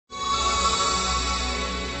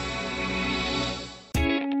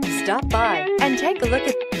Stop by and take a look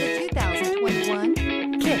at the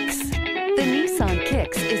 2021 Kicks. The Nissan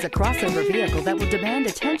Kicks is a crossover vehicle that will demand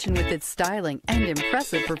attention with its styling and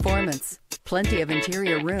impressive performance. Plenty of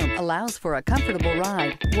interior room allows for a comfortable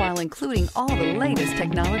ride while including all the latest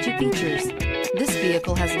technology features. This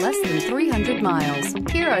vehicle has less than 300 miles.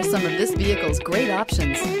 Here are some of this vehicle's great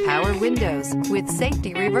options: power windows with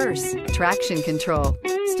safety reverse, traction control,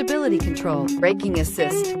 stability control, braking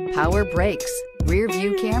assist, power brakes, rear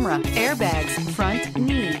view camera, airbags, front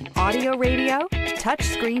knee, audio radio,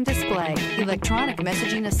 touchscreen display, electronic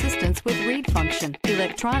messaging assistance with read function,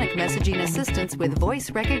 electronic messaging assistance with voice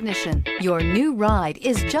recognition. Your new ride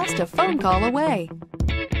is just a phone call away.